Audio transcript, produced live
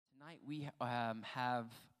Tonight we have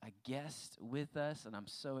a guest with us, and I'm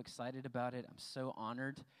so excited about it. I'm so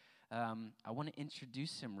honored. I want to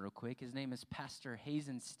introduce him real quick. His name is Pastor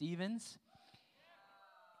Hazen Stevens.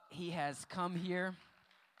 He has come here.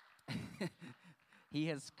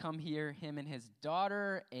 Him and his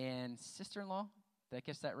daughter and sister-in-law. Did I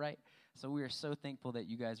catch that right? So we are so thankful that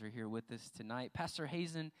you guys are here with us tonight. Pastor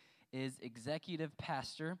Hazen is executive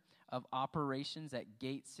pastor of operations at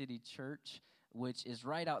Gate City Church, which is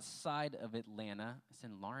right outside of Atlanta. It's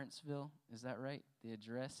in Lawrenceville. Is that right, the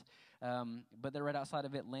address? But they're right outside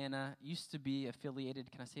of Atlanta. Used to be affiliated,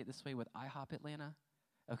 can I say it this way, with IHOP Atlanta?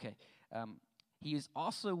 Okay. He is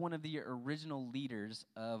also one of the original leaders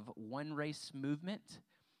of One Race Movement,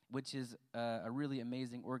 which is a really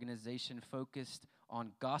amazing organization focused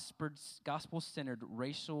on gospel-centered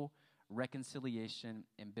racial reconciliation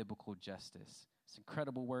and biblical justice. It's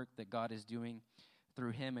incredible work that God is doing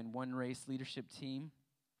through him and One Race leadership team.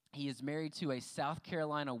 He is married to a South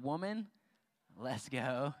Carolina woman. Let's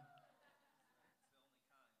go.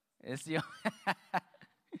 It's the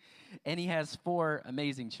and he has 4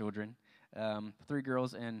 amazing children, 3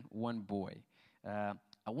 girls and 1 boy. I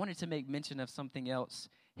wanted to make mention of something else.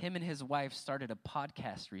 Him and his wife started a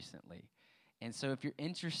podcast recently. And so if you're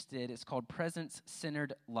interested, it's called Presence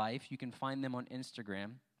Centered Life. You can find them on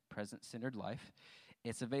Instagram, Presence Centered Life.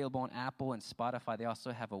 It's available on Apple and Spotify. They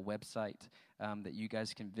also have a website that you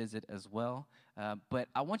guys can visit as well. But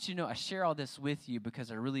I want you to know, I share all this with you because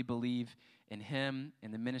I really believe in him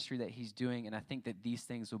and the ministry that he's doing, and I think that these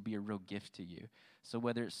things will be a real gift to you. So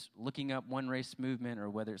whether it's looking up One Race Movement or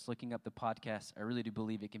whether it's looking up the podcast, I really do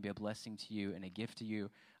believe it can be a blessing to you and a gift to you.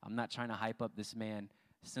 I'm not trying to hype up this man.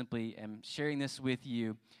 Simply am sharing this with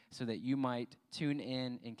you so that you might tune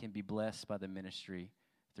in and can be blessed by the ministry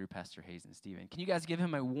through Pastor Hazen Stevens. Can you guys give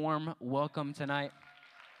him a warm welcome tonight?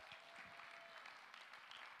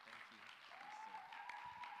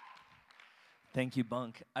 Thank you,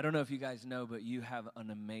 Bunk. I don't know if you guys know, but you have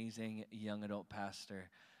an amazing young adult pastor.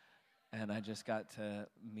 And I just got to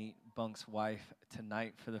meet Bunk's wife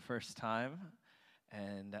tonight for the first time.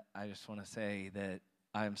 And I just want to say that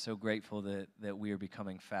I am so grateful that we are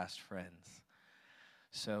becoming fast friends.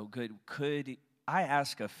 So good. Could I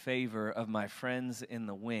ask a favor of my friends in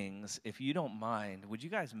the wings? If you don't mind, would you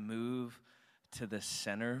guys move to the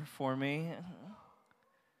center for me?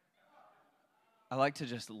 I like to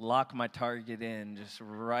just lock my target in just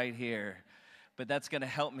right here. But that's going to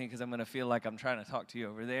help me because I'm going to feel like I'm trying to talk to you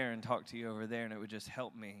over there and talk to you over there, and it would just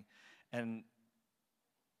help me. And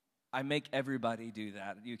I make everybody do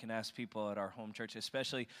that. You can ask people at our home church,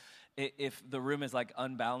 especially if the room is like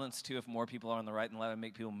unbalanced too, if more people are on the right and left, I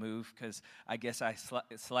make people move because I guess I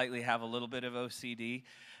slightly have a little bit of OCD,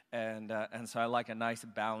 and so I like a nice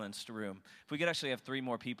balanced room. If we could actually have 3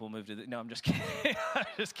 more people move to no, I'm just kidding. I'm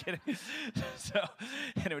just kidding. So,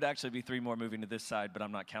 and it would actually be 3 more moving to this side, but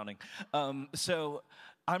I'm not counting. So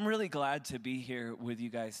I'm really glad to be here with you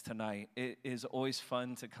guys tonight. It is always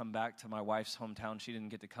fun to come back to my wife's hometown. She didn't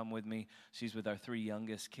get to come with me. She's with our 3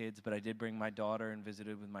 youngest kids, but I did bring my daughter and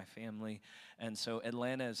visited with my family. And so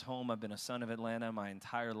Atlanta is home. I've been a son of Atlanta my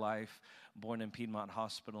entire life, born in Piedmont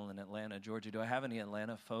Hospital in Atlanta, Georgia. Do I have any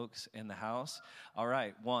Atlanta folks in the house? All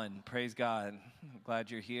right, 1. Praise God.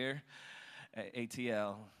 Glad you're here.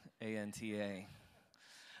 ATL, ANTA.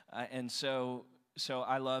 And so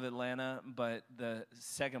I love Atlanta, but the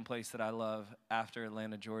second place that I love after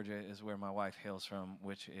Atlanta, Georgia, is where my wife hails from,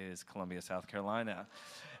 which is Columbia, South Carolina.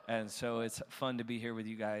 And so it's fun to be here with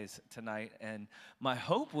you guys tonight. And my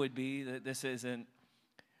hope would be that this isn't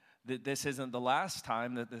the last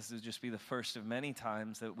time, that this would just be the first of many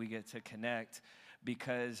times that we get to connect,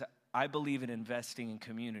 because I believe in investing in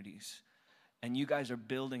communities. And you guys are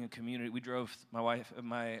building a community.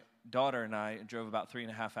 My daughter and I drove about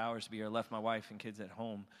 3.5 hours to be here, left my wife and kids at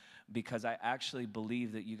home, because I actually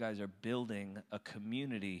believe that you guys are building a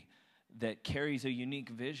community that carries a unique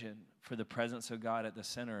vision for the presence of God at the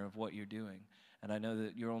center of what you're doing. And I know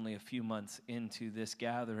that you're only a few months into this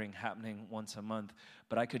gathering happening once a month,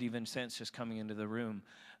 but I could even sense just coming into the room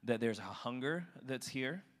that there's a hunger that's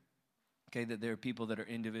here. Okay, that there are people that are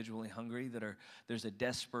individually hungry, there's a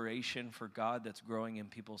desperation for God that's growing in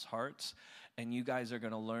people's hearts, and you guys are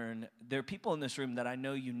going to learn. There are people in this room that I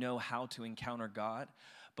know you know how to encounter God,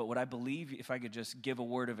 but what I believe, if I could just give a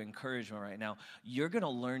word of encouragement right now, you're going to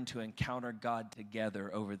learn to encounter God together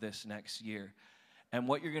over this next year. And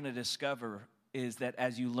what you're going to discover is that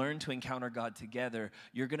as you learn to encounter God together,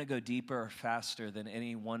 you're going to go deeper or faster than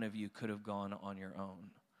any one of you could have gone on your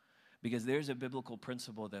own. Because there's a biblical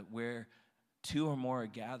principle that where 2 or more are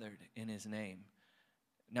gathered in his name,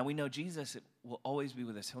 Now we know Jesus will always be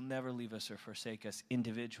with us. He'll never leave us or forsake us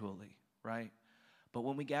individually, right? But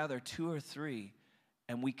when we gather 2 or 3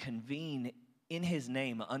 and we convene in his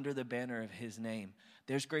name, under the banner of his name,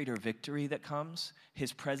 there's greater victory that comes.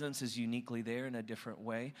 His presence is uniquely there in a different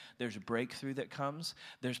way. There's breakthrough that comes.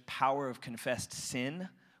 There's power of confessed sin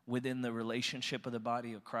within the relationship of the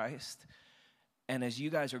body of Christ. And as you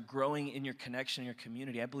guys are growing in your connection, in your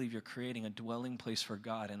community, I believe you're creating a dwelling place for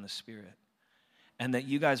God in the Spirit. And that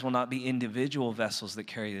you guys will not be individual vessels that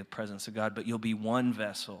carry the presence of God, but you'll be one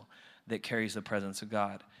vessel that carries the presence of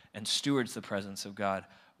God and stewards the presence of God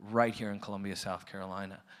right here in Columbia, South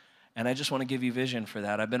Carolina. And I just want to give you vision for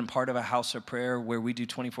that. I've been a part of a house of prayer where we do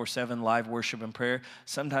 24/7 live worship and prayer.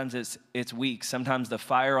 Sometimes it's weak. Sometimes the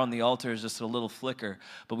fire on the altar is just a little flicker.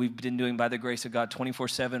 But we've been doing, by the grace of God,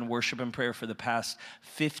 24/7 worship and prayer for the past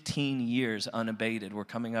 15 years unabated. We're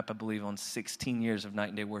coming up, I believe, on 16 years of night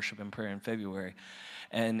and day worship and prayer in February.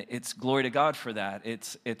 And it's glory to God for that.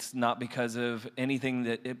 It's not because of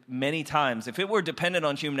anything many times, if it were dependent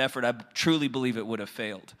on human effort, I truly believe it would have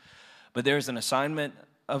failed. But there's an assignment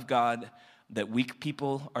of God that weak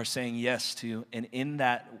people are saying yes to, and in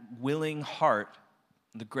that willing heart,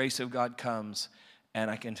 the grace of God comes, and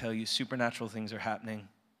I can tell you supernatural things are happening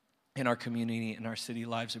in our community, in our city.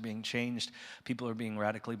 Lives are being changed. People are being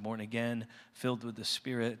radically born again, filled with the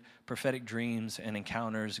Spirit, prophetic dreams and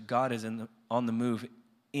encounters. God is on the move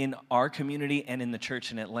in our community and in the church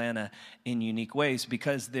in Atlanta in unique ways,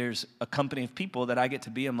 because there's a company of people that I get to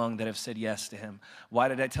be among that have said yes to him. Why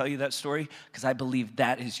did I tell you that story? Because I believe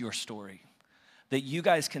that is your story. That you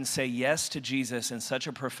guys can say yes to Jesus in such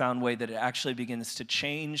a profound way that it actually begins to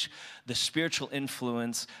change the spiritual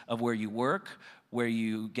influence of where you work, where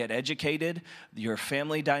you get educated, your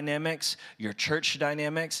family dynamics, your church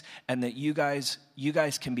dynamics, and that you guys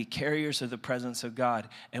can be carriers of the presence of God.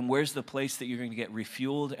 And where's the place that you're going to get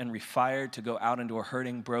refueled and refired to go out into a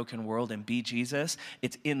hurting, broken world and be Jesus?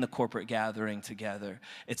 It's in the corporate gathering together.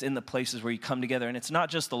 It's in the places where you come together. And it's not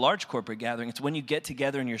just the large corporate gathering. It's when you get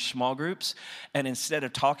together in your small groups, and instead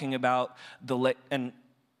of talking about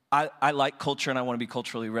I like culture and I want to be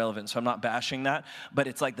culturally relevant, so I'm not bashing that. But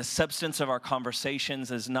it's like the substance of our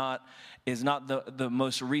conversations is not the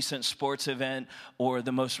most recent sports event or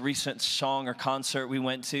the most recent song or concert we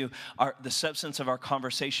went to. The substance of our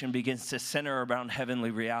conversation begins to center around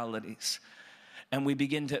heavenly realities. And we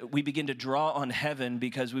begin to draw on heaven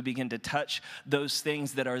because we begin to touch those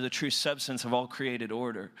things that are the true substance of all created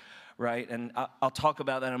order. Right? And I'll talk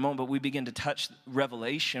about that in a moment, but we begin to touch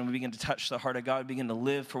revelation. We begin to touch the heart of God. We begin to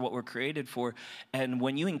live for what we're created for. And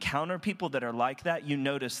when you encounter people that are like that, you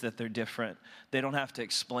notice that they're different. They don't have to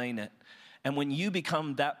explain it. And when you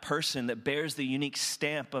become that person that bears the unique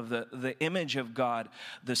stamp of the image of God,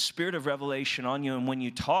 the spirit of revelation on you, and when you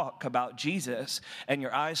talk about Jesus and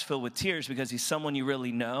your eyes fill with tears because he's someone you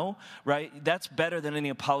really know, right? That's better than any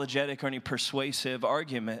apologetic or any persuasive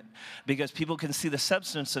argument, because people can see the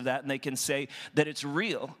substance of that and they can say that it's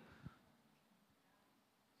real.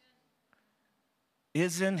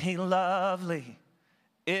 Isn't he lovely?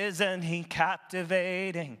 Isn't he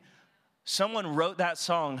captivating? Someone wrote that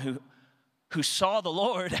song who saw the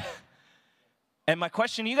Lord. And my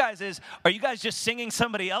question to you guys is, are you guys just singing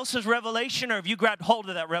somebody else's revelation, or have you grabbed hold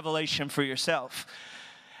of that revelation for yourself?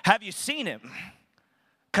 Have you seen him?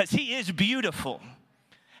 Because he is beautiful.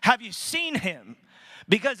 Have you seen him?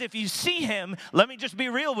 Because if you see him, let me just be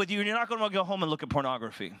real with you, and you're not going to go home and look at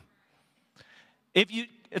pornography.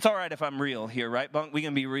 It's all right if I'm real here, right, Bunk? We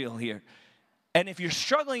can be real here. And if you're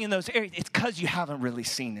struggling in those areas, it's because you haven't really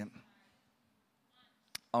seen him.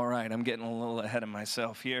 All right, I'm getting a little ahead of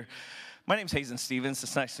myself here. My name's Hazen Stevens.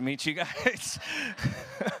 It's nice to meet you guys.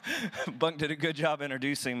 Bunk did a good job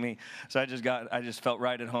introducing me, so I just felt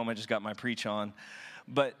right at home. I just got my preach on.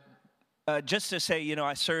 But just to say,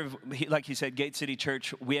 I serve, like he said, Gate City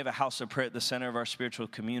Church. We have a house of prayer at the center of our spiritual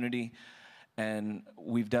community. And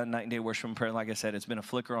we've done night and day worship and prayer. Like I said, it's been a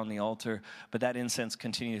flicker on the altar, but that incense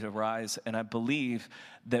continues to rise. And I believe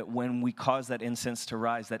that when we cause that incense to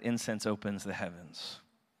rise, that incense opens the heavens.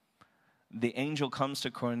 The angel comes to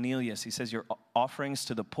Cornelius. He says, your offerings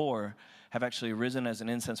to the poor have actually risen as an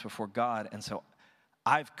incense before God. And so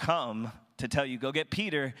I've come to tell you, go get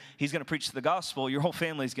Peter. He's going to preach the gospel. Your whole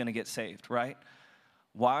family is going to get saved, right?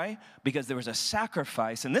 Why? Because there was a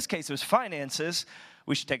sacrifice. In this case, it was finances.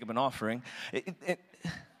 We should take up an offering.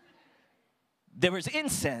 There was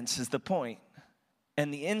incense is the point.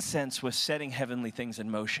 And the incense was setting heavenly things in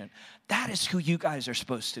motion. That is who you guys are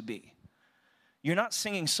supposed to be. You're not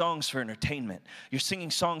singing songs for entertainment. You're singing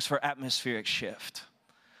songs for atmospheric shift.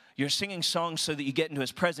 You're singing songs so that you get into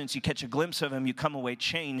his presence, you catch a glimpse of him, you come away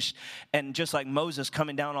changed. And just like Moses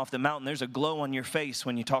coming down off the mountain, there's a glow on your face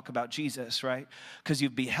when you talk about Jesus, right? Because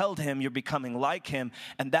you've beheld him, you're becoming like him,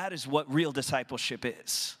 and that is what real discipleship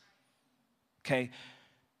is. Okay?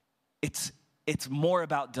 It's more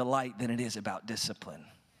about delight than it is about discipline.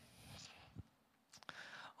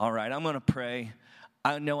 All right, I'm going to pray.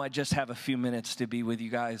 I know I just have a few minutes to be with you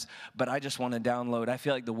guys, but I just want to download. I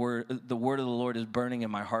feel like the word of the Lord is burning in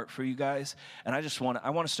my heart for you guys, and I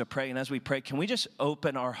want us to pray. And as we pray, can we just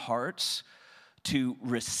open our hearts to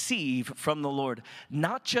receive from the Lord,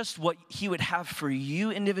 not just what he would have for you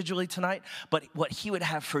individually tonight, but what he would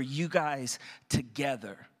have for you guys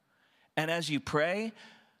together. And as you pray,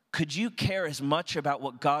 could you care as much about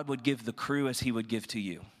what God would give the crew as he would give to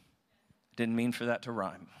you? Didn't mean for that to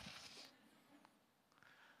rhyme.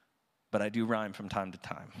 But I do rhyme from time to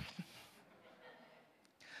time.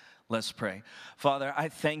 Let's pray. Father, I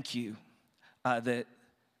thank you that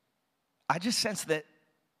I just sense that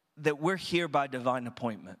we're here by divine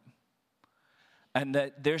appointment. And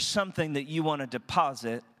that there's something that you want to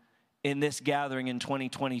deposit in this gathering in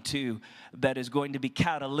 2022 that is going to be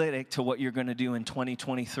catalytic to what you're going to do in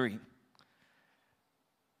 2023.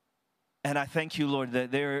 And I thank you, Lord,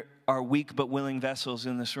 that there are weak but willing vessels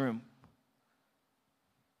in this room.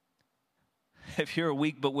 If you're a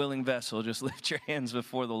weak but willing vessel, just lift your hands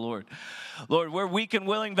before the Lord. Lord, we're weak and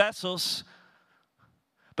willing vessels,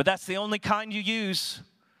 but that's the only kind you use.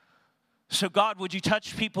 So God, would you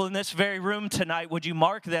touch people in this very room tonight? Would you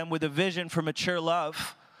mark them with a vision for mature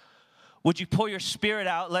love? Would you pour your Spirit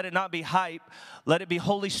out? Let it not be hype. Let it be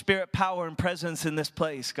Holy Spirit power and presence in this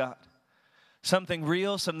place, God. Something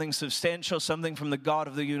real, something substantial, something from the God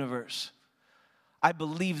of the universe. I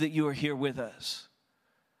believe that you are here with us.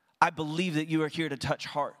 I believe that you are here to touch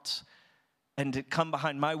hearts and to come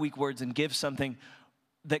behind my weak words and give something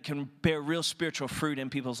that can bear real spiritual fruit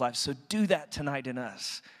in people's lives. So do that tonight in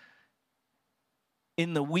us.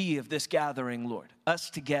 In the we of this gathering, Lord,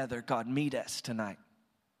 us together, God, meet us tonight.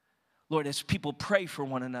 Lord, as people pray for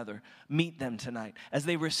one another, meet them tonight. As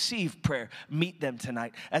they receive prayer, meet them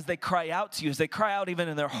tonight. As they cry out to you, as they cry out even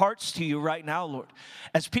in their hearts to you right now, Lord.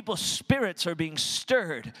 As people's spirits are being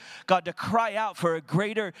stirred, God, to cry out for a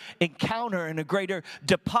greater encounter and a greater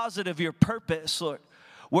deposit of your purpose, Lord.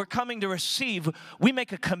 We're coming to receive. We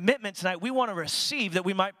make a commitment tonight. We want to receive that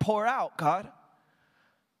we might pour out, God.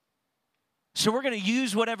 So we're going to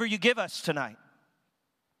use whatever you give us tonight,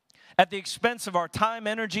 at the expense of our time,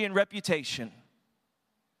 energy, and reputation.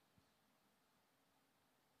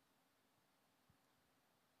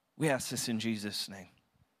 We ask this in Jesus' name.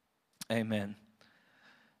 Amen.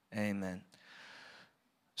 Amen.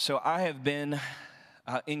 So I have been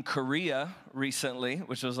in Korea recently,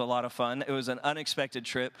 which was a lot of fun. It was an unexpected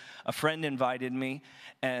trip. A friend invited me,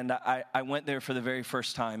 and I went there for the very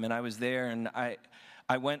first time. And I was there, and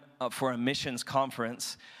I went for a missions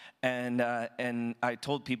conference. And I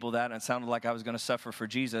told people that, and it sounded like I was going to suffer for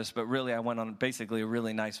Jesus, but really I went on basically a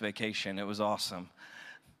really nice vacation. It was awesome.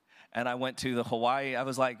 And I went to the Hawaii. I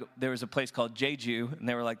was like, there was a place called Jeju, and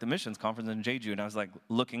they were like the missions conference in Jeju, and I was like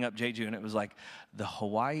looking up Jeju, and it was like the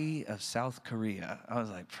Hawaii of South Korea. I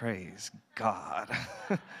was like, praise God.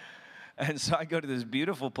 And so I go to this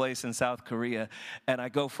beautiful place in South Korea, and I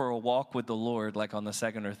go for a walk with the Lord, like on the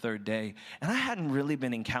second or third day. And I hadn't really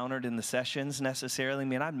been encountered in the sessions necessarily. I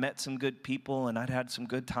mean, I'd met some good people, and I'd had some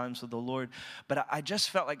good times with the Lord. But I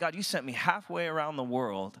just felt like, God, you sent me halfway around the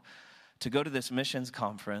world to go to this missions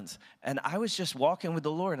conference. And I was just walking with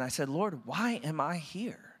the Lord, and I said, Lord, why am I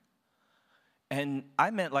here? And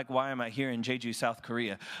I meant like, why am I here in Jeju, South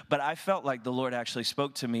Korea? But I felt like the Lord actually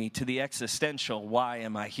spoke to me to the existential, why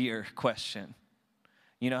am I here question.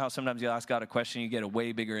 You know how sometimes you ask God a question, you get a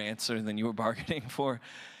way bigger answer than you were bargaining for?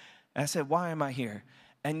 And I said, why am I here?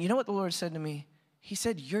 And you know what the Lord said to me? He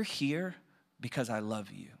said, you're here because I love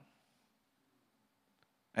you.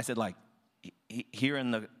 I said, like, here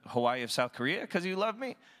in the Hawaii of South Korea because you love me?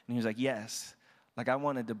 And he was like, yes. Like, I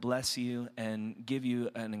wanted to bless you and give you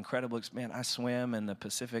an incredible experience. Man, I swam in the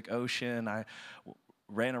Pacific Ocean. I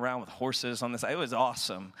ran around with horses on this. It was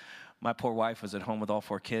awesome. My poor wife was at home with all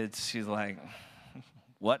 4 kids. She's like,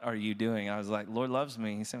 what are you doing? I was like, Lord loves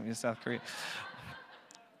me. He sent me to South Korea.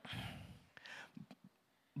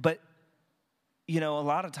 But, you know, a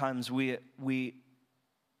lot of times we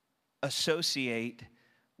associate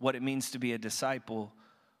what it means to be a disciple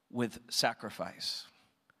with sacrifice.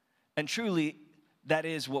 And truly, that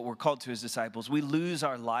is what we're called to as disciples. We lose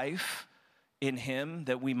our life in him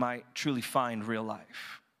that we might truly find real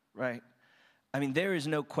life, right? I mean, there is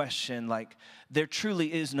no question, like, there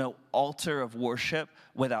truly is no altar of worship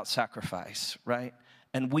without sacrifice, right?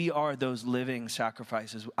 And we are those living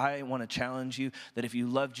sacrifices. I want to challenge you that if you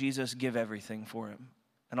love Jesus, give everything for him.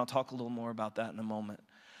 And I'll talk a little more about that in a moment.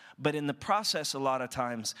 But in the process, a lot of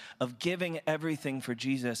times, of giving everything for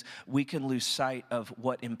Jesus, we can lose sight of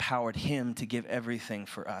what empowered him to give everything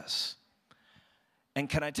for us. And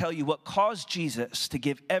can I tell you, what caused Jesus to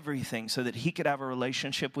give everything so that he could have a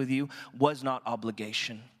relationship with you was not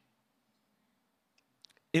obligation.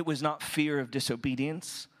 It was not fear of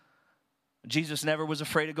disobedience. Jesus never was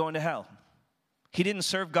afraid of going to hell. He didn't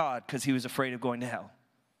serve God because he was afraid of going to hell.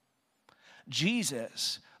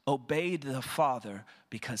 Jesus obeyed the Father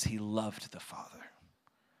because he loved the Father.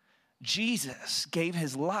 Jesus gave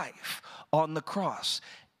his life on the cross,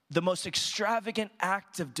 the most extravagant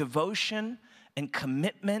act of devotion and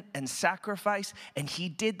commitment and sacrifice, and he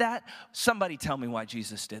did that. Somebody tell me why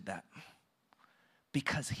Jesus did that.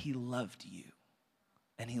 Because he loved you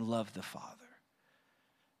and he loved the Father.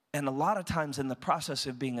 And a lot of times in the process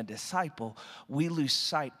of being a disciple, we lose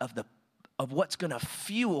sight of what's going to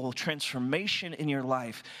fuel transformation in your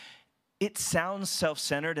life. It sounds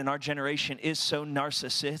self-centered, and our generation is so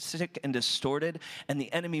narcissistic and distorted, and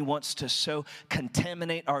the enemy wants to so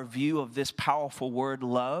contaminate our view of this powerful word,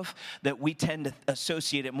 love, that we tend to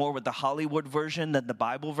associate it more with the Hollywood version than the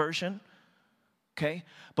Bible version. Okay?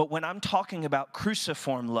 But when I'm talking about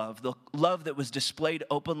cruciform love, the love that was displayed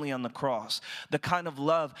openly on the cross, the kind of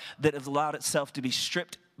love that has allowed itself to be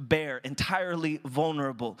stripped bare, entirely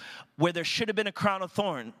vulnerable, where there should have been a crown of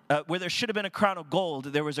thorn, where there should have been a crown of gold,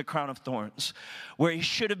 there was a crown of thorns. Where he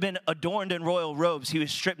should have been adorned in royal robes, he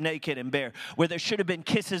was stripped naked and bare. Where there should have been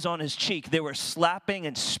kisses on his cheek, there were slapping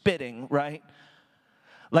and spitting, right?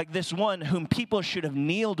 Like this one whom people should have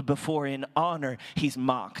kneeled before in honor, he's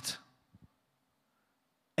mocked.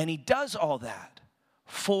 And he does all that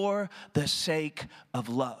for the sake of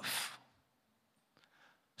love.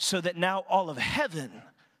 So that now all of heaven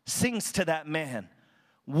sings to that man,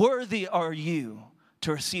 worthy are you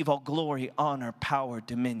to receive all glory, honor, power,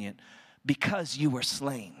 dominion, because you were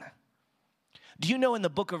slain. Do you know in the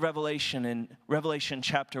book of Revelation, in Revelation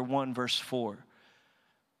chapter 1, verse 4,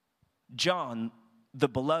 John, the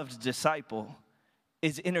beloved disciple,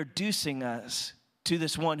 is introducing us to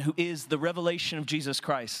this one who is the revelation of Jesus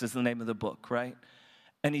Christ, is the name of the book, right?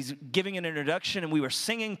 And he's giving an introduction, and we were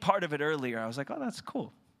singing part of it earlier. I was like, oh, that's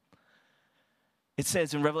cool. It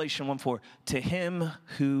says in Revelation 1:4, to him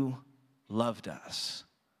who loved us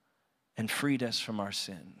and freed us from our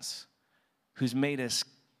sins, who's made us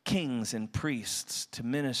kings and priests to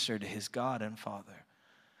minister to his God and Father.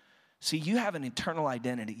 See, you have an eternal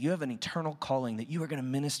identity. You have an eternal calling that you are going to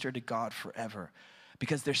minister to God forever,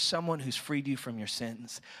 because there's someone who's freed you from your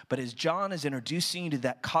sins. But as John is introducing you to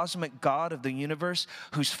that cosmic God of the universe,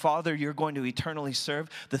 whose Father you're going to eternally serve,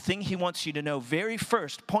 the thing he wants you to know very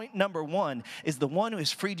first, point number one, is the one who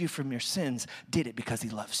has freed you from your sins did it because he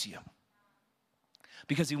loves you.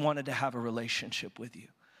 Because he wanted to have a relationship with you.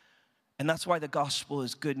 And that's why the gospel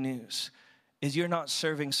is good news, is you're not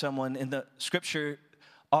serving someone. In the scripture,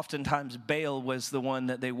 oftentimes Baal was the one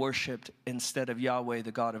that they worshiped instead of Yahweh,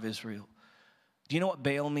 the God of Israel. Do you know what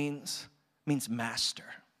Baal means? It means master.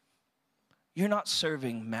 You're not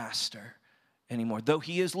serving master anymore. Though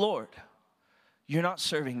he is Lord, you're not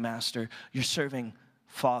serving master. You're serving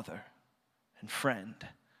Father and friend,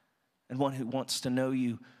 and one who wants to know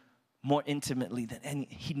you more intimately than any.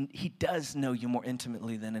 He does know you more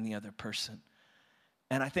intimately than any other person.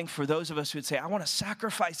 And I think for those of us who would say, I want to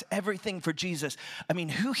sacrifice everything for Jesus. I mean,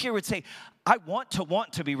 who here would say, I want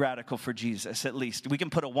to be radical for Jesus, at least? We can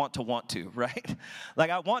put a want to, right? Like,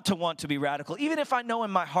 I want to be radical. Even if I know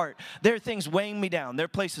in my heart there are things weighing me down. There are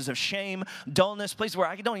places of shame, dullness, places where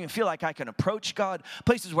I don't even feel like I can approach God,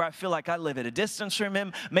 places where I feel like I live at a distance from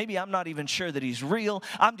him. Maybe I'm not even sure that he's real.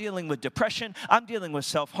 I'm dealing with depression. I'm dealing with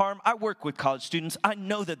self-harm. I work with college students. I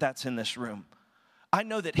know that that's in this room. I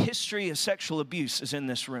know that history of sexual abuse is in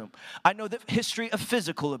this room. I know that history of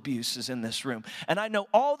physical abuse is in this room. And I know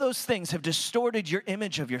all those things have distorted your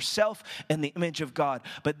image of yourself and the image of God.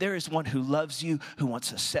 But there is one who loves you, who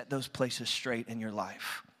wants to set those places straight in your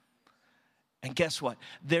life. And guess what?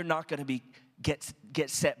 They're not going to be get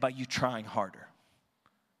set by you trying harder.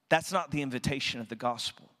 That's not the invitation of the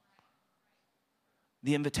gospel.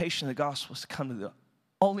 The invitation of the gospel is to come to the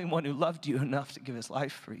only one who loved you enough to give his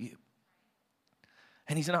life for you.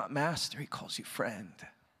 And he's not master, he calls you friend.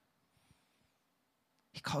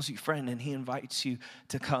 He calls you friend, and he invites you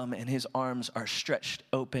to come, and his arms are stretched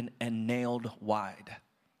open and nailed wide.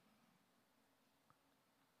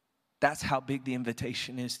 That's how big the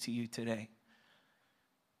invitation is to you today.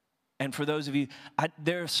 And for those of you,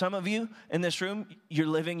 there are some of you in this room, you're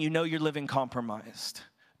living compromised.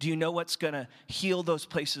 Do you know what's going to heal those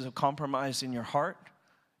places of compromise in your heart?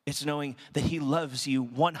 It's knowing that he loves you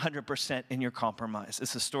 100% in your compromise.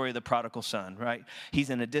 It's the story of the prodigal son, right? He's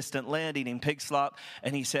in a distant land eating pig slop,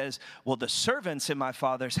 and he says, well, the servants in my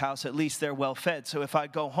father's house, at least they're well fed. So if I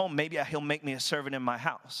go home, maybe he'll make me a servant in my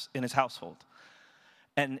house, in his household.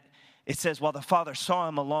 And it says, while the father saw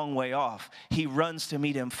him a long way off, he runs to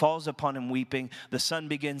meet him, falls upon him weeping. The son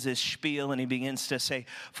begins his spiel, and he begins to say,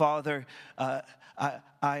 Father,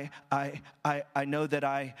 I know that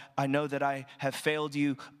I have failed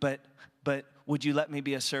you, but would you let me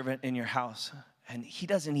be a servant in your house? And he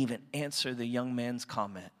doesn't even answer the young man's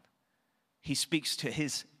comment. He speaks to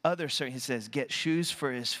his other servant. He says, get shoes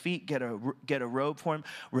for his feet, get a robe for him,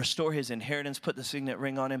 restore his inheritance, put the signet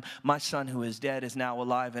ring on him. My son who is dead is now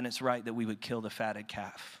alive, and it's right that we would kill the fatted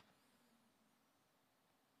calf.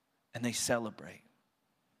 And they celebrate.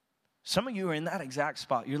 Some of you are in that exact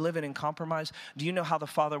spot. You're living in compromise. Do you know how the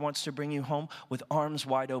Father wants to bring you home? With arms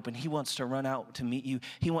wide open. He wants to run out to meet you.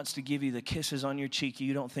 He wants to give you the kisses on your cheek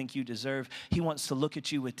you don't think you deserve. He wants to look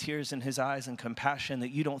at you with tears in his eyes and compassion that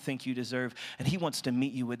you don't think you deserve. And he wants to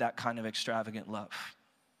meet you with that kind of extravagant love.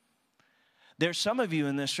 There's some of you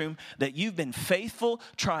in this room that you've been faithful,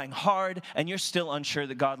 trying hard, and you're still unsure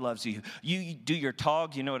that God loves you. You do your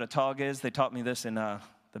TOG. You know what a TOG is? They taught me this in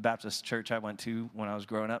the Baptist church I went to when I was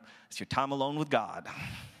growing up. It's your time alone with God.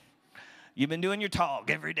 You've been doing your TOG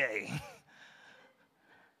every day.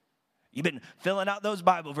 You've been filling out those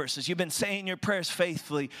Bible verses. You've been saying your prayers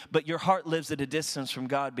faithfully, but your heart lives at a distance from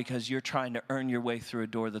God because you're trying to earn your way through a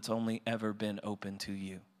door that's only ever been open to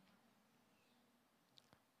you.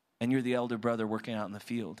 And you're the elder brother working out in the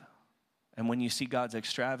field. And when you see God's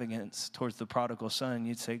extravagance towards the prodigal son,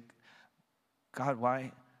 you'd say, God,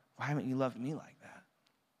 why haven't you loved me like that?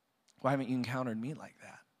 Why haven't you encountered me like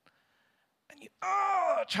that? And you,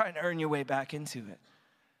 trying to earn your way back into it.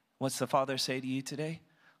 What's the Father say to you today?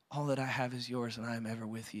 All that I have is yours, and I am ever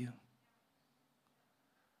with you.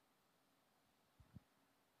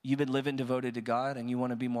 You've been living devoted to God, and you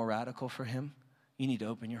want to be more radical for him? You need to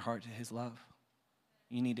open your heart to his love.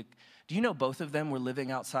 Do you know both of them were living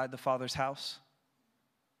outside the Father's house?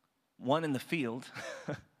 One in the field,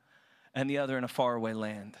 and the other in a faraway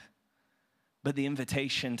land. But the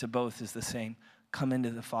invitation to both is the same. Come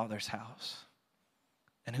into the Father's house.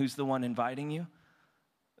 And who's the one inviting you?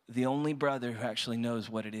 The only brother who actually knows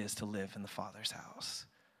what it is to live in the Father's house.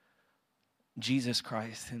 Jesus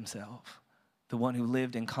Christ himself. The one who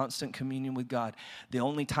lived in constant communion with God. The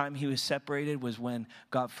only time he was separated was when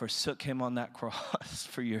God forsook him on that cross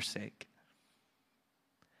for your sake.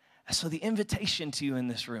 And so the invitation to you in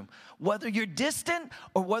this room, whether you're distant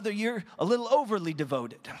or whether you're a little overly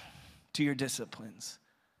devoted to your disciplines,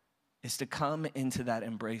 is to come into that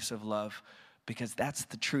embrace of love, because that's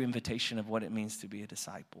the true invitation of what it means to be a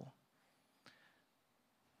disciple.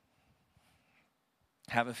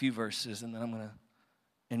 Have a few verses, and then I'm going to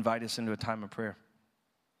invite us into a time of prayer.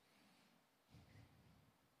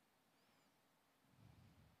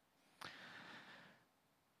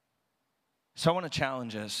 So I want to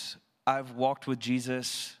challenge us. I've walked with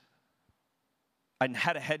Jesus. I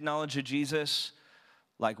had a head knowledge of Jesus.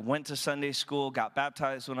 Went to Sunday school, got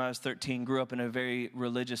baptized when I was 13, grew up in a very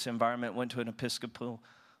religious environment, went to an Episcopal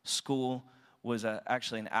school, was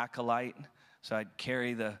actually an acolyte. So I'd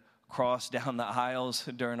carry the cross down the aisles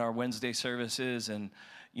during our Wednesday services and,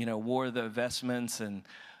 wore the vestments and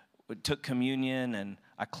took communion. And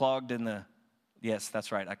I clogged in the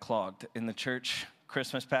church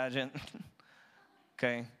Christmas pageant.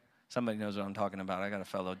 Okay? Somebody knows what I'm talking about. I got a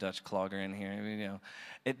fellow Dutch clogger in here.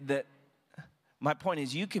 My point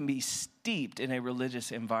is, you can be steeped in a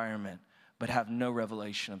religious environment, but have no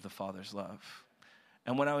revelation of the Father's love.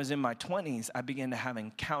 And when I was in my 20s, I began to have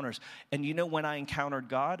encounters. And when I encountered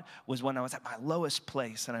God was when I was at my lowest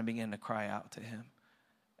place, and I began to cry out to him.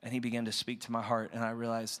 And he began to speak to my heart, and I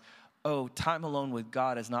realized, time alone with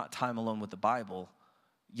God is not time alone with the Bible.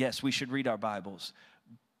 Yes, we should read our Bibles,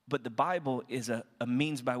 but the Bible is a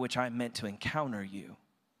means by which I'm meant to encounter you,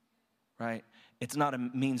 right? It's not a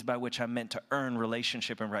means by which I'm meant to earn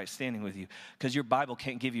relationship and right standing with you, because your Bible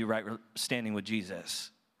can't give you right standing with Jesus,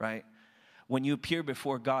 right? When you appear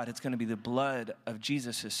before God, it's going to be the blood of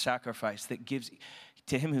Jesus' sacrifice that gives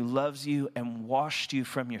to him who loves you and washed you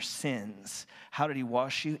from your sins. How did he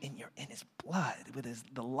wash you? In his blood, with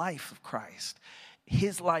the life of Christ.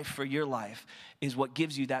 His life for your life is what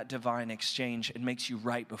gives you that divine exchange and makes you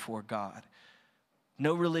right before God.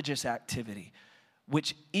 No religious activity,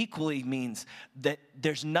 which equally means that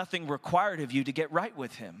there's nothing required of you to get right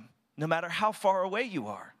with him, no matter how far away you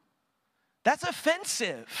are. That's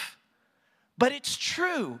offensive, but it's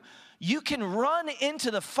true. You can run into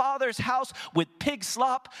the Father's house with pig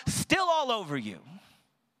slop still all over you.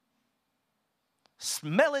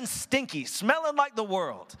 Smelling stinky, smelling like the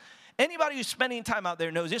world. Anybody who's spending time out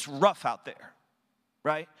there knows it's rough out there,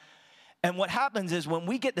 right? And what happens is when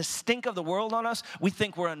we get the stink of the world on us, we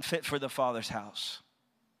think we're unfit for the Father's house.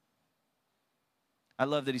 I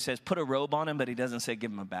love that he says, put a robe on him, but he doesn't say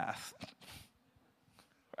give him a bath.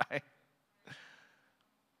 Right?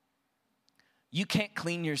 You can't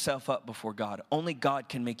clean yourself up before God. Only God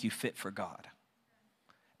can make you fit for God.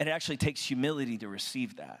 And it actually takes humility to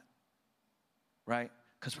receive that. Right?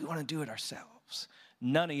 Because we want to do it ourselves.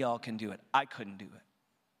 None of y'all can do it. I couldn't do it.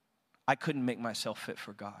 I couldn't make myself fit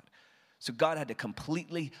for God. So God had to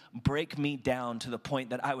completely break me down to the point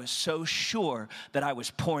that I was so sure that I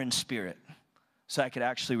was poor in spirit so I could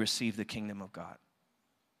actually receive the kingdom of God.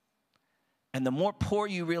 And the more poor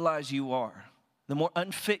you realize you are, the more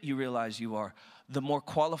unfit you realize you are, the more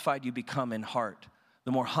qualified you become in heart,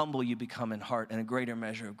 the more humble you become in heart, and a greater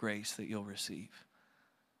measure of grace that you'll receive.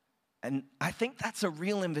 And I think that's a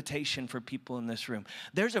real invitation for people in this room.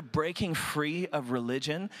 There's a breaking free of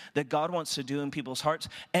religion that God wants to do in people's hearts,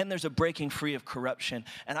 and there's a breaking free of corruption.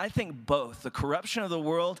 And I think both, the corruption of the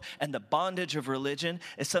world and the bondage of religion,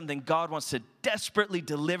 is something God wants to desperately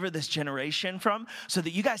deliver this generation from so that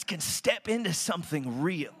you guys can step into something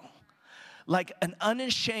real. Like an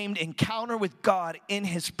unashamed encounter with God in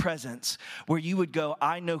his presence where you would go,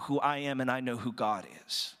 I know who I am and I know who God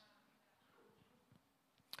is.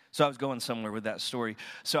 So I was going somewhere with that story.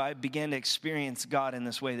 So I began to experience God in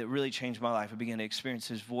this way that really changed my life. I began to experience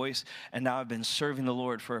his voice, and now I've been serving the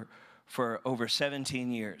Lord for over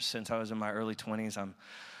 17 years since I was in my early 20s. I'm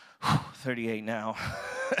 38 now.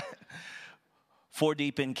 4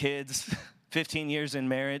 deep in kids, 15 years in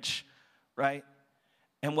marriage, right?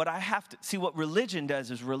 And what I have to see, what religion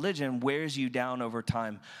does is religion wears you down over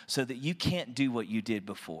time so that you can't do what you did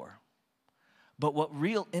before. But what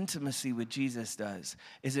real intimacy with Jesus does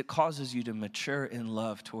is it causes you to mature in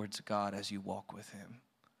love towards God as you walk with him.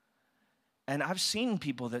 And I've seen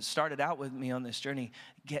people that started out with me on this journey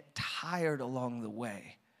get tired along the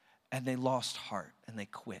way, and they lost heart and they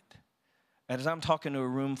quit. And as I'm talking to a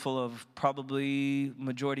room full of probably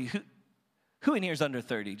majority, who in here is under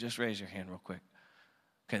 30? Just raise your hand real quick.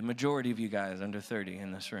 Okay, majority of you guys under 30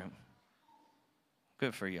 in this room.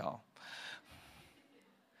 Good for y'all.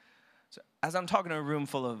 So as I'm talking to a room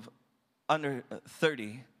full of under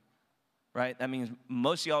 30, right? That means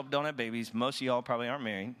most of y'all don't have babies. Most of y'all probably aren't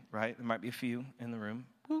married, right? There might be a few in the room.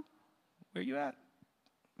 Woo. Where you at?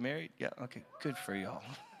 Married? Yeah, okay, good for y'all.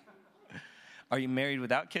 Are you married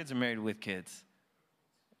without kids or married with kids?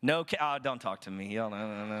 No kids? Oh, don't talk to me. Y'all,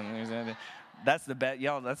 no. That's the best,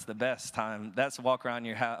 y'all, that's the best time. That's walk around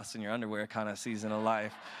your house in your underwear kind of season of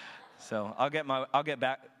life. So I'll get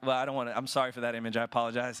back. Well, I don't want to, I'm sorry for that image. I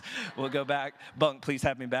apologize. We'll go back. Bunk, please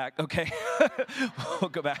have me back. Okay. We'll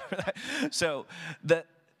go back for that.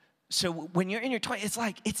 So when you're in your 20s, it's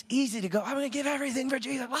like, it's easy to go, I'm going to give everything for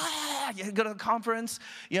Jesus. You go to the conference,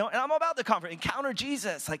 and I'm about the conference. Encounter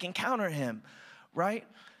Jesus, like encounter him, right?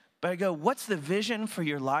 But I go, what's the vision for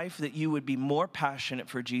your life that you would be more passionate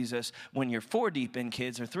for Jesus when you're 4 deep in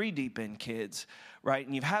kids or 3 deep in kids, right?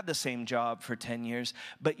 And you've had the same job for 10 years,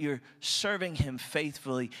 but you're serving him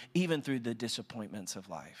faithfully even through the disappointments of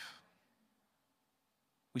life.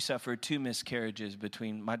 We suffered 2 miscarriages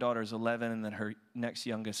between, my daughter's 11 and then her next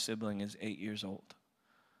youngest sibling is 8 years old,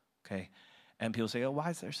 okay? And people say, oh,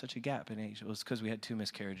 why is there such a gap in age? Well, it's because we had 2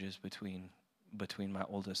 miscarriages between my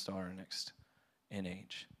oldest daughter and next in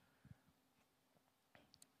age.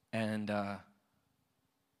 And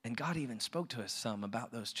God even spoke to us some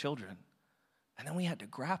about those children. And then we had to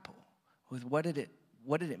grapple with what did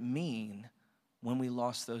it mean when we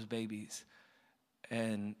lost those babies?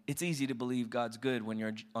 And it's easy to believe God's good when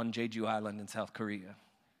you're on Jeju Island in South Korea,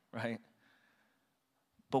 right?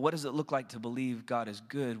 But what does it look like to believe God is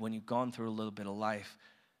good when you've gone through a little bit of life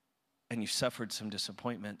and you've suffered some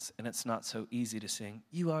disappointments and it's not so easy to sing,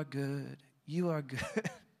 you are good,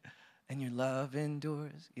 and your love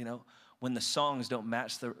endures, when the songs don't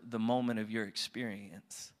match the moment of your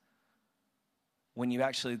experience. When you've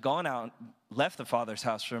actually gone out, left the Father's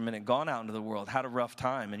house for a minute, gone out into the world, had a rough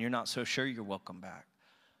time, and you're not so sure you're welcome back.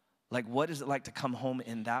 Like, what is it like to come home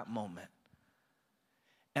in that moment?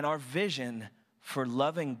 And our vision for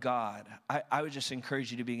loving God, I would just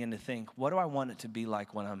encourage you to begin to think, what do I want it to be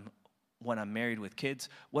like when I'm married with kids?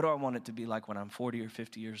 What do I want it to be like when I'm 40 or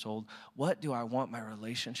 50 years old? What do I want my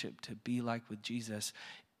relationship to be like with Jesus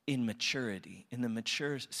in maturity, in the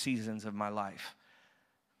mature seasons of my life?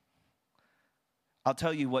 I'll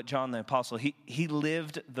tell you what John the Apostle, he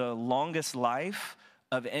lived the longest life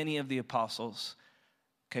of any of the apostles.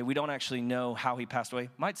 Okay, we don't actually know how he passed away.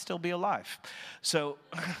 Might still be alive. So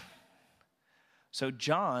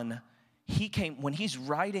John, when he's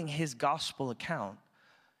writing his gospel account,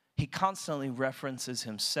 he constantly references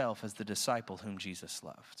himself as the disciple whom Jesus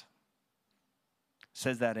loved.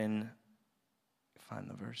 Says that find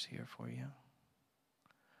the verse here for you.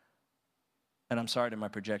 And I'm sorry to my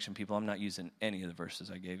projection people, I'm not using any of the verses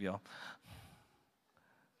I gave y'all.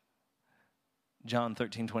 John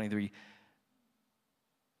 13:23.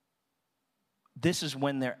 This is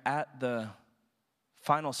when they're at the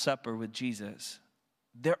final supper with Jesus.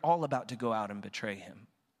 They're all about to go out and betray him.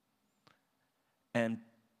 And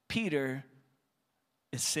Peter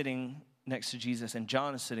is sitting next to Jesus, and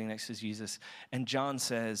John is sitting next to Jesus. And John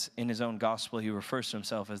says in his own gospel, he refers to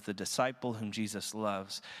himself as the disciple whom Jesus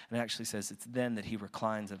loves. And it actually says it's then that he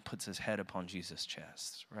reclines and puts his head upon Jesus'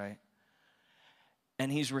 chest, right?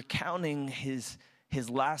 And he's recounting his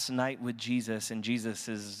last night with Jesus in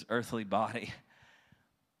Jesus' earthly body.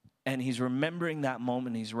 And he's remembering that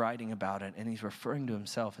moment, he's writing about it, and he's referring to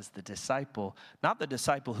himself as the disciple, not the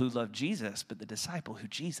disciple who loved Jesus, but the disciple who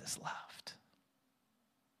Jesus loved.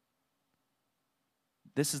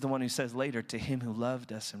 This is the one who says later, to him who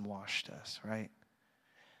loved us and washed us, right?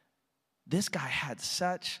 This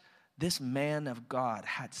man of God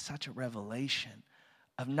had such a revelation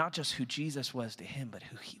of not just who Jesus was to him, but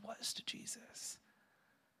who he was to Jesus.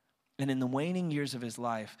 And in the waning years of his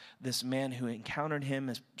life, this man who encountered him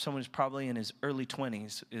as someone who's probably in his early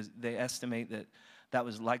 20s, they estimate that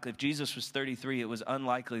was likely. If Jesus was 33, it was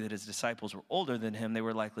unlikely that his disciples were older than him. They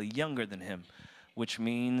were likely younger than him, which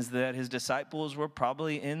means that his disciples were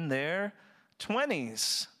probably in their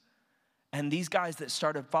 20s. And these guys that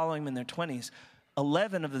started following him in their 20s,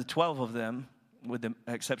 11 of the 12 of them, with the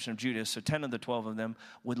exception of Judas, so 10 of the 12 of them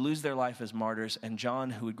would lose their life as martyrs, and John,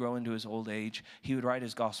 who would grow into his old age, he would write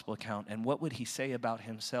his gospel account. And what would he say about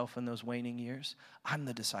himself in those waning years? I'm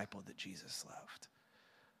the disciple that Jesus loved.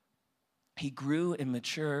 He grew in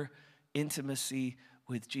mature intimacy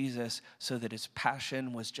with Jesus so that his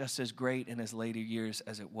passion was just as great in his later years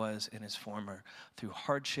as it was in his former, through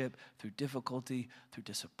hardship, through difficulty, through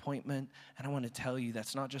disappointment. And I want to tell you,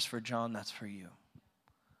 that's not just for John, that's for you.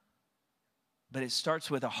 But it starts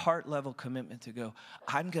with a heart-level commitment to go,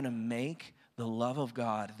 I'm going to make the love of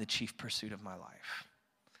God the chief pursuit of my life.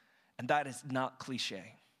 And that is not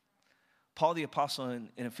cliche. Paul the Apostle in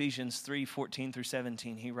Ephesians 3:14 through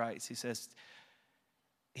 17, he writes,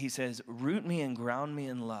 he says, root me and ground me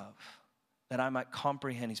in love, that I might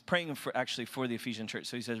comprehend. He's praying for the Ephesian church.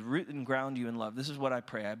 So he says, root and ground you in love. This is what I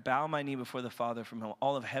pray. I bow my knee before the Father, from whom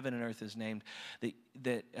all of heaven and earth is named,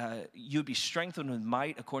 that you would be strengthened with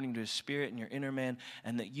might according to his Spirit in your inner man,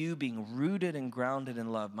 and that you, being rooted and grounded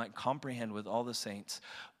in love, might comprehend with all the saints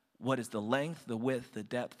what is the length, the width, the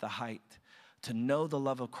depth, the height, to know the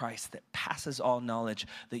love of Christ that passes all knowledge,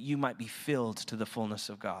 that you might be filled to the fullness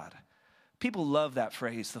of God. People love that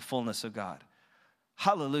phrase, the fullness of God.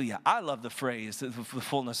 Hallelujah. I love the phrase, the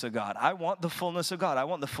fullness of God. I want the fullness of God. I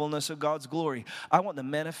want the fullness of God's glory. I want the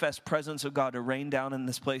manifest presence of God to rain down in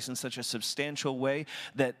this place in such a substantial way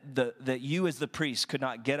that you as the priest could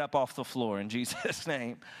not get up off the floor in Jesus'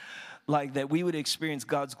 name. Like that we would experience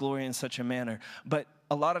God's glory in such a manner. But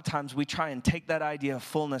a lot of times we try and take that idea of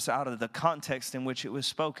fullness out of the context in which it was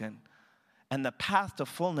spoken. And the path to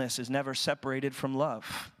fullness is never separated from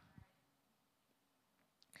love.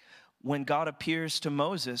 When God appears to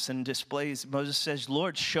Moses and Moses says,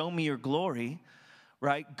 Lord, show me your glory,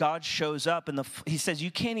 right? God shows up and he says, you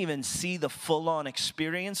can't even see the full-on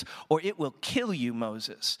experience or it will kill you,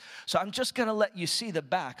 Moses. So I'm just going to let you see the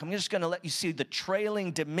back. I'm just going to let you see the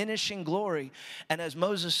trailing, diminishing glory. And as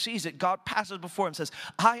Moses sees it, God passes before him and says,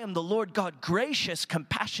 I am the Lord God, gracious,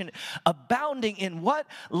 compassionate, abounding in what?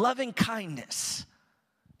 Loving kindness.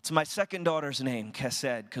 It's my second daughter's name,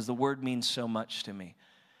 Kesed, because the word means so much to me.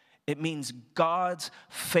 It means God's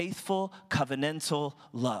faithful, covenantal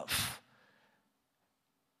love.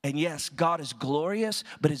 And yes, God is glorious,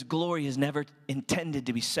 but his glory is never intended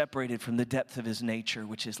to be separated from the depth of his nature,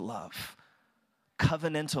 which is love.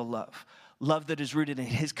 Covenantal love. Love that is rooted in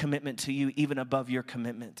his commitment to you, even above your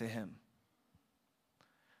commitment to him.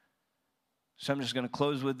 So I'm just going to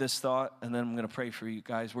close with this thought, and then I'm going to pray for you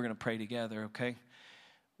guys. We're going to pray together, okay?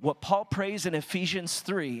 What Paul prays in Ephesians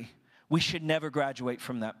 3, we should never graduate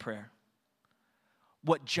from that prayer.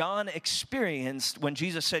 What John experienced when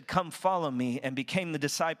Jesus said, come follow me, and became the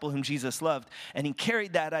disciple whom Jesus loved, and he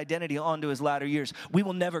carried that identity on to his latter years, we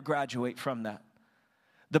will never graduate from that.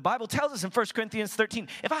 The Bible tells us in 1 Corinthians 13,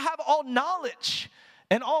 if I have all knowledge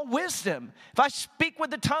and all wisdom. If I speak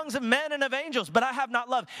with the tongues of men and of angels, but I have not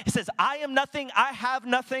love. It says, I am nothing, I have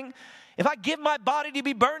nothing. If I give my body to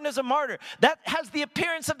be burned as a martyr, that has the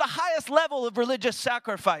appearance of the highest level of religious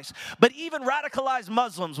sacrifice. But even radicalized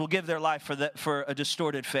Muslims will give their life for a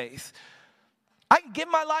distorted faith. I can give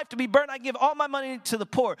my life to be burned. I can give all my money to the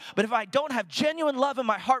poor. But if I don't have genuine love in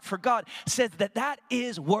my heart for God, it says that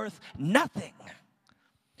is worth nothing.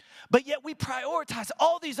 But yet we prioritize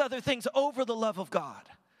all these other things over the love of God.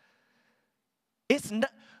 It's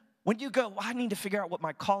not, when you go, well, I need to figure out what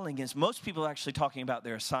my calling is, most people are actually talking about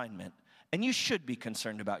their assignment. And you should be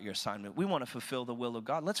concerned about your assignment. We want to fulfill the will of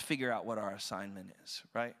God. Let's figure out what our assignment is,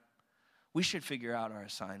 right? We should figure out our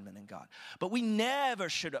assignment in God. But we never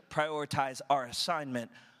should prioritize our assignment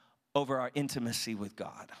over our intimacy with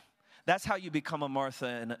God. That's how you become a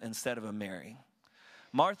Martha instead of a Mary.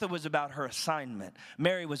 Martha was about her assignment.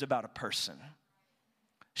 Mary was about a person.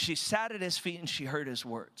 She sat at his feet and she heard his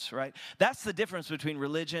words, right? That's the difference between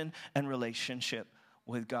religion and relationship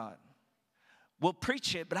with God. We'll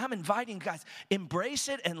preach it, but I'm inviting you guys, embrace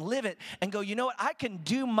it and live it and go, you know what? I can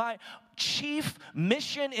do my chief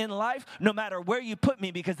mission in life no matter where you put me,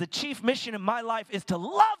 because the chief mission in my life is to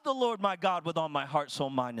love the Lord my God with all my heart, soul,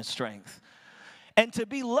 mind, and strength, and to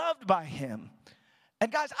be loved by him.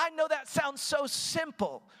 And guys, I know that sounds so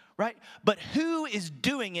simple, right? But who is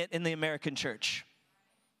doing it in the American church?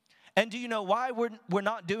 And do you know why we're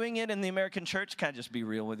not doing it in the American church? Can I just be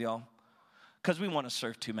real with y'all? Because we want to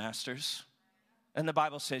serve two masters. And the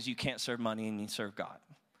Bible says you can't serve money and you serve God.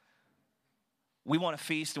 We want to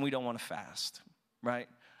feast and we don't want to fast, right?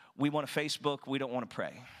 We want to Facebook, we don't want to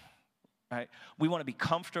pray, right? We want to be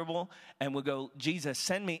comfortable and we'll go, Jesus,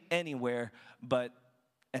 send me anywhere,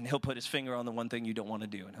 and he'll put his finger on the one thing you don't want to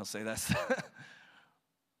do. And he'll say that's,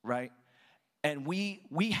 right? And we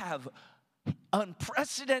have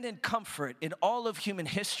unprecedented comfort in all of human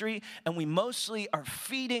history, and we mostly are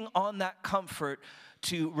feeding on that comfort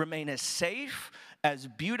to remain as safe, as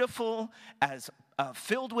beautiful, as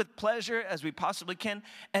filled with pleasure as we possibly can.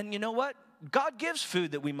 And you know what? God gives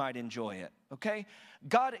food that we might enjoy it, okay?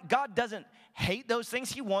 God doesn't hate those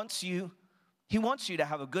things. He wants you to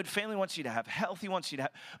have a good family, wants you to have health, he wants you to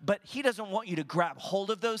have, but he doesn't want you to grab hold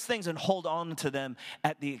of those things and hold on to them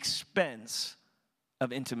at the expense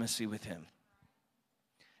of intimacy with him.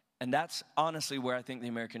 And that's honestly where I think the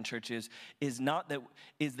American church is that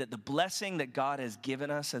the blessing that God has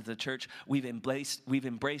given us as the church, we've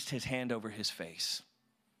embraced his hand over his face.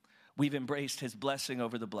 We've embraced his blessing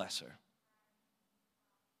over the blesser.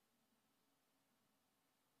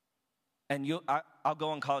 And I'll go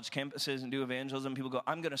on college campuses and do evangelism. People go,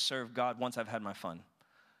 I'm going to serve God once I've had my fun.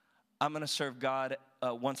 I'm going to serve God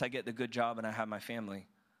once I get the good job and I have my family,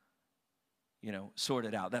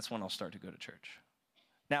 sorted out. That's when I'll start to go to church.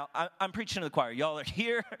 Now, I'm preaching to the choir. Y'all are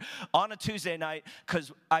here on a Tuesday night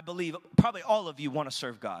because I believe probably all of you want to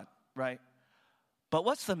serve God, right? But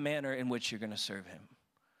what's the manner in which you're going to serve him?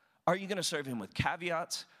 Are you going to serve him with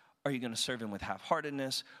caveats? Are you going to serve him with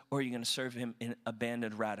half-heartedness? Or are you going to serve him in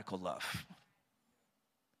abandoned radical love?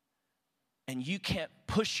 And you can't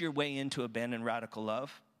push your way into abandoned radical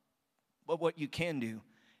love. But what you can do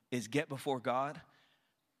is get before God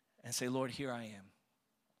and say, Lord, here I am.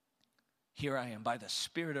 Here I am, by the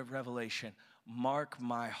spirit of revelation, mark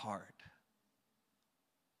my heart.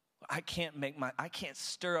 I can't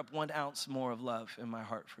stir up 1 ounce more of love in my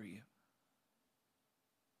heart for you.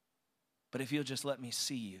 But if you'll just let me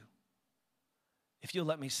see you, if you'll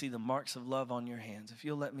let me see the marks of love on your hands, if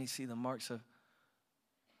you'll let me see the marks of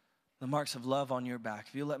love on your back,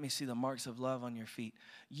 if you'll let me see the marks of love on your feet,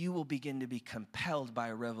 you will begin to be compelled by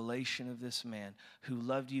a revelation of this man who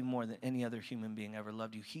loved you more than any other human being ever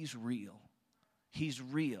loved you. He's real. He's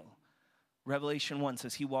real. Revelation 1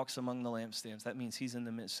 says he walks among the lampstands. That means he's in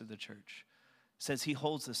the midst of the church. It says he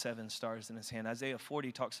holds the 7 stars in his hand. Isaiah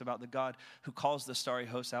 40 talks about the God who calls the starry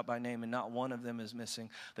hosts out by name, and not one of them is missing.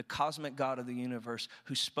 The cosmic God of the universe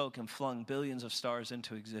who spoke and flung billions of stars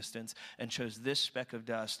into existence and chose this speck of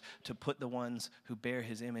dust to put the ones who bear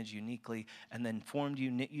his image uniquely, and then formed you,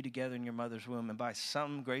 knit you together in your mother's womb. And by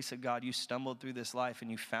some grace of God, you stumbled through this life and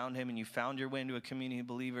you found him and you found your way into a community of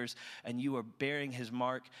believers, and you are bearing his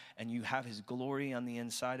mark and you have his glory on the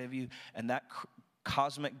inside of you. And that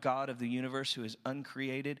cosmic God of the universe who is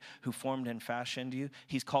uncreated, who formed and fashioned you,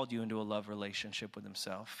 he's called you into a love relationship with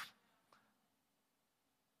himself.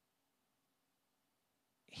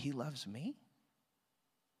 He loves me?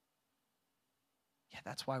 Yeah,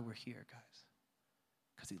 that's why we're here, guys.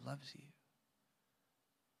 Because he loves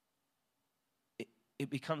you.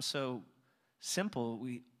 It becomes so simple,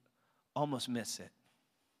 we almost miss it.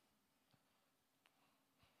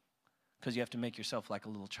 because you have to make yourself like a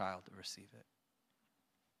little child to receive it.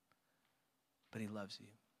 But he loves you.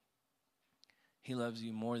 He loves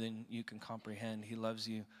you more than you can comprehend. He loves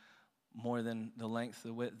you more than the length,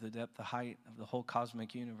 the width, the depth, the height of the whole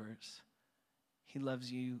cosmic universe. He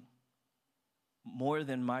loves you more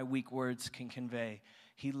than my weak words can convey.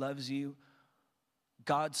 He loves you.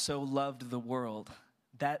 God so loved the world.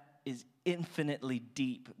 That is infinitely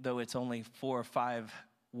deep, though it's only 4 or 5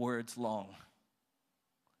 words long.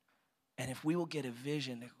 And if we will get a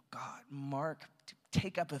vision, God, Mark,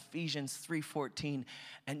 take up Ephesians 3:14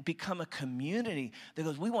 and become a community that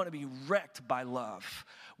goes, we want to be wrecked by love.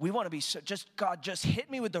 We want to be God, just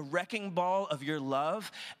hit me with the wrecking ball of your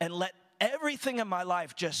love and let everything in my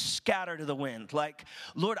life just scatter to the wind. Like,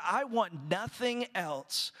 Lord, I want nothing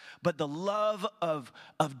else but the love of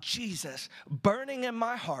Jesus burning in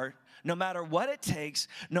my heart, no matter what it takes,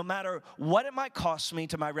 no matter what it might cost me,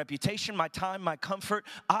 to my reputation, my time, my comfort.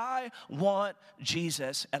 I want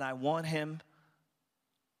Jesus, and I want him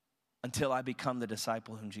until I become the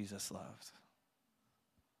disciple whom Jesus loved.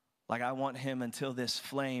 Like, I want him until this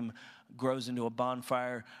flame grows into a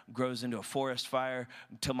bonfire, grows into a forest fire,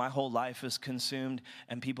 until my whole life is consumed,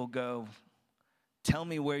 and people go, tell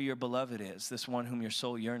me where your beloved is, this one whom your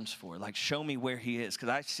soul yearns for. Like, show me where he is, because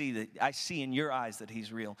I see in your eyes that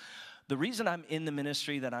he's real. The reason I'm in the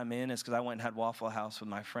ministry that I'm in is because I went and had Waffle House with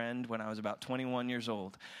my friend when I was about 21 years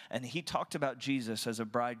old. And he talked about Jesus as a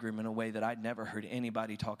bridegroom in a way that I'd never heard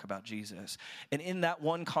anybody talk about Jesus. And in that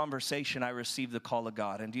one conversation, I received the call of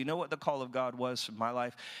God. And do you know what the call of God was for my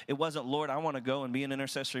life? It wasn't, Lord, I want to go and be an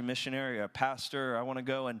intercessory missionary or a pastor. Or I want to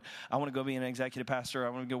go be an executive pastor. I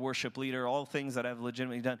want to be a worship leader, all things that I've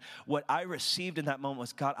legitimately done. What I received in that moment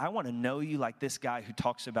was, God, I want to know you like this guy who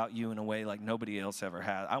talks about you in a way like nobody else ever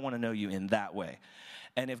has. I want to know you in that way.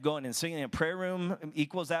 And if going and singing in a prayer room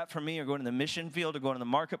equals that for me, or going to the mission field, or going to the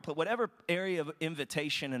marketplace, whatever area of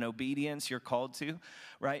invitation and obedience you're called to,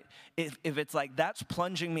 right? If it's like that's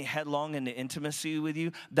plunging me headlong into intimacy with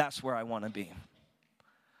you, that's where I want to be.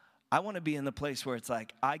 I want to be in the place where it's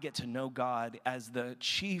like I get to know God as the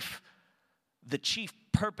chief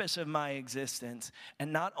purpose of my existence,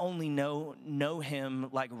 and not only know him,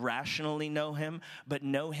 like rationally know him, but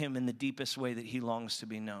know him in the deepest way that he longs to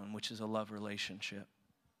be known, which is a love relationship.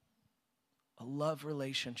 A love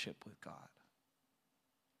relationship with God.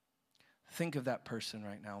 Think of that person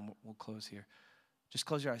right now, and we'll close here. Just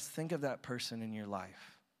close your eyes. Think of that person in your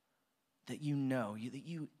life that you know,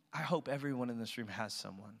 I hope everyone in this room has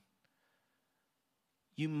someone.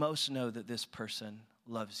 You most know that this person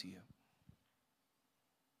loves you.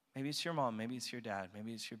 Maybe it's your mom, maybe it's your dad,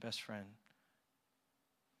 maybe it's your best friend.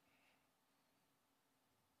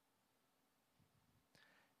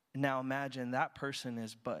 Now imagine that person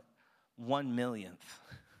is but 1/1,000,000th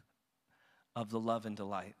of the love and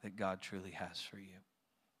delight that God truly has for you.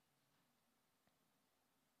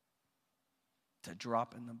 It's a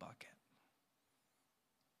drop in the bucket.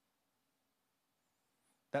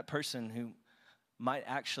 That person who might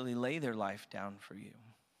actually lay their life down for you.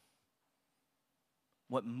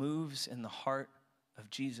 What moves in the heart of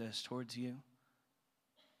Jesus towards you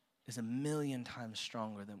is 1,000,000 times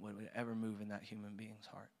stronger than what would ever move in that human being's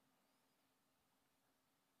heart.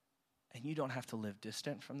 And you don't have to live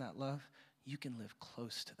distant from that love. You can live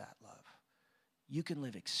close to that love. You can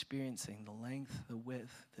live experiencing the length, the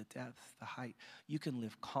width, the depth, the height. You can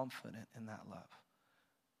live confident in that love.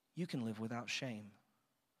 You can live without shame.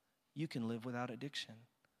 You can live without addiction.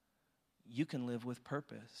 You can live with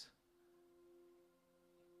purpose.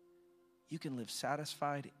 You can live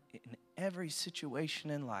satisfied in every situation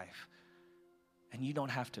in life. And you don't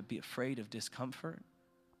have to be afraid of discomfort.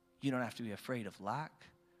 You don't have to be afraid of lack.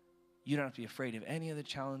 You don't have to be afraid of any of the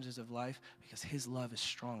challenges of life, because his love is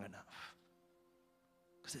strong enough.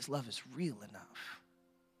 Because his love is real enough.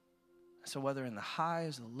 So whether in the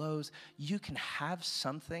highs or the lows, you can have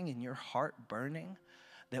something in your heart burning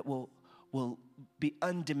that will be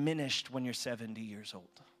undiminished when you're 70 years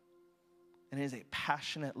old. And it is a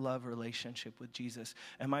passionate love relationship with Jesus.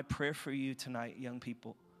 And my prayer for you tonight, young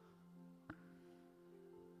people,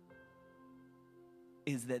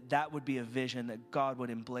 is that would be a vision that God would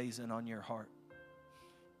emblazon on your heart.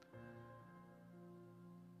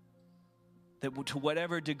 That to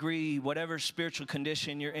whatever degree, whatever spiritual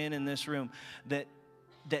condition you're in this room, that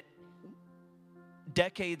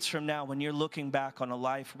decades from now, when you're looking back on a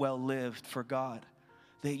life well lived for God,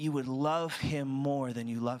 that you would love him more than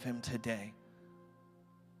you love him today.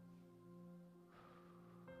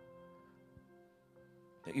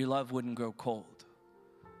 That your love wouldn't grow cold.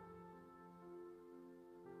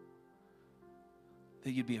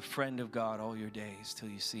 That you'd be a friend of God all your days till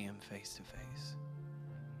you see him face to face.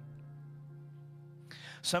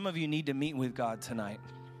 Some of you need to meet with God tonight.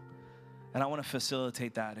 And I want to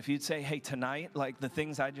facilitate that. If you'd say, hey, tonight, like the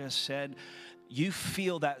things I just said, you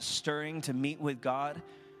feel that stirring to meet with God.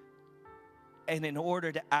 And in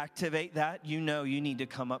order to activate that, you know you need to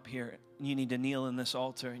come up here. You need to kneel in this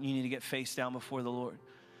altar. And you need to get face down before the Lord.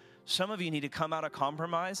 Some of you need to come out of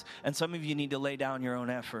compromise. And some of you need to lay down your own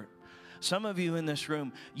effort. Some of you in this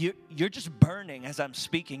room, you're just burning as I'm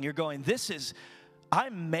speaking. You're going,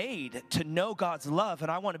 I'm made to know God's love, and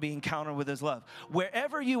I want to be encountered with his love.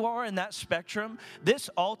 Wherever you are in that spectrum, this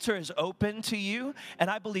altar is open to you, and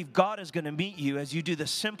I believe God is going to meet you as you do the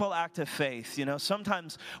simple act of faith. You know,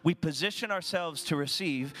 sometimes we position ourselves to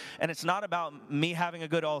receive, and it's not about me having a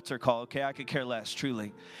good altar call, okay? I could care less,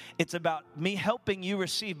 truly. It's about me helping you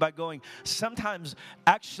receive by going, sometimes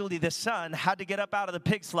actually the son had to get up out of the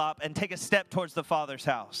pig slop and take a step towards the Father's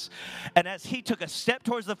house. And as he took a step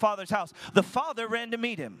towards the Father's house, the Father ran to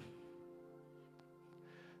meet him.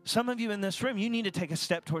 Some of you in this room, you need to take a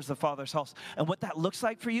step towards the Father's house. And what that looks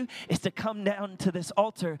like for you is to come down to this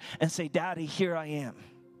altar and say, Daddy, here I am.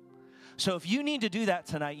 So if you need to do that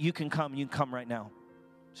tonight, you can come right now.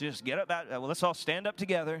 So just get up, let's all stand up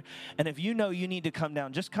together. And if you know you need to come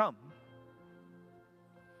down, just come.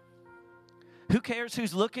 Who cares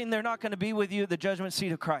who's looking? They're not going to be with you at the judgment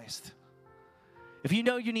seat of Christ. If you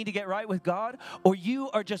know you need to get right with God, or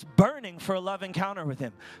you are just burning for a love encounter with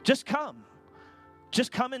him, just come.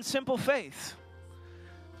 Just come in simple faith.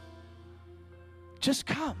 Just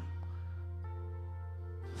come.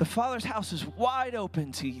 The Father's house is wide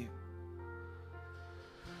open to you.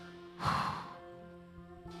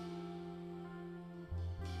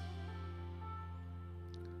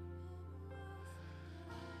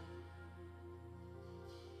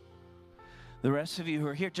 The rest of you who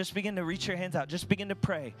are here, just begin to reach your hands out. Just begin to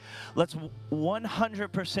pray. Let's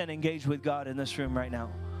 100% engage with God in this room right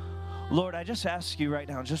now. Lord, I just ask you right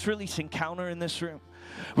now, just release encounter in this room.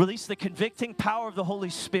 Release the convicting power of the Holy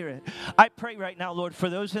Spirit. I pray right now, Lord, for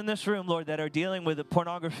those in this room, Lord, that are dealing with a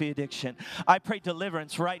pornography addiction. I pray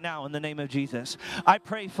deliverance right now in the name of Jesus. I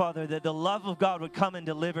pray, Father, that the love of God would come and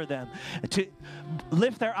deliver them, to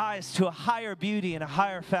lift their eyes to a higher beauty and a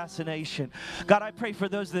higher fascination. God, I pray for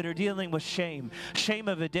those that are dealing with shame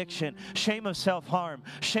of addiction, shame of self-harm,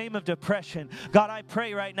 shame of depression. God, I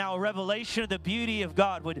pray right now a revelation of the beauty of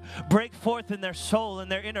God would break forth in their soul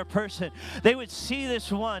and their inner person. They would see this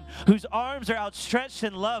one whose arms are outstretched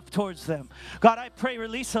in love towards them. God, I pray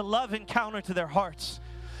release a love encounter to their hearts.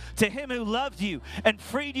 To him who loved you and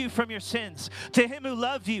freed you from your sins. To him who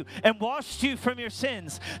loved you and washed you from your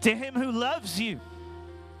sins. To him who loves you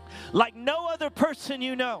like no other person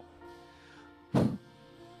you know.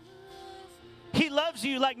 He loves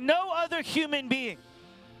you like no other human being.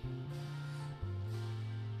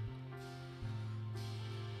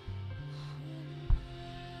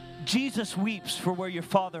 Jesus weeps for where your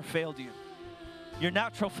father failed you. Your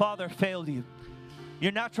natural father failed you.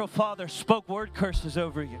 Your natural father spoke word curses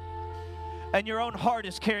over you. And your own heart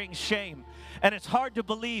is carrying shame. And it's hard to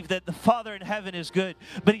believe that the Father in heaven is good.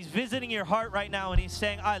 But he's visiting your heart right now and he's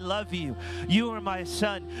saying, I love you. You are my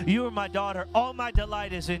son. You are my daughter. All my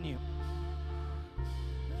delight is in you.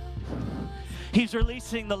 He's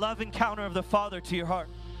releasing the love encounter of the Father to your heart.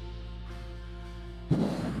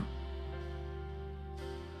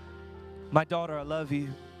 My daughter, I love you.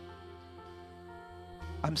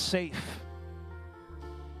 I'm safe.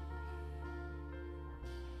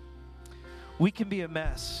 We can be a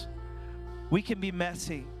mess. We can be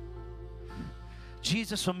messy.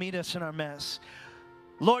 Jesus will meet us in our mess.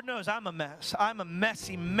 Lord knows I'm a mess. I'm a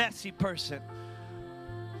messy, messy person.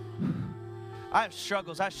 I have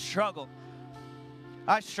struggles. I struggle.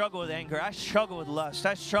 I struggle with anger. I struggle with lust.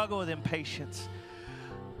 I struggle with impatience.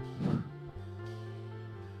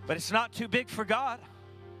 But it's not too big for God.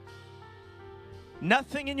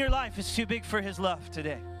 Nothing in your life is too big for his love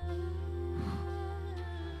today.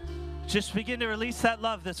 Just begin to release that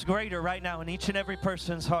love that's greater right now in each and every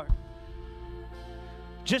person's heart.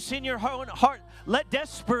 Just in your own heart, let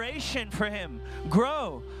desperation for him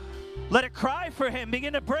grow. Let it cry for him.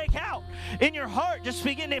 Begin to break out in your heart. Just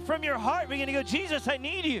begin to, from your heart, begin to go, Jesus, I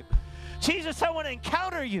need you. Jesus, I want to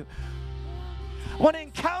encounter you. I want to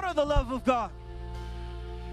encounter the love of God.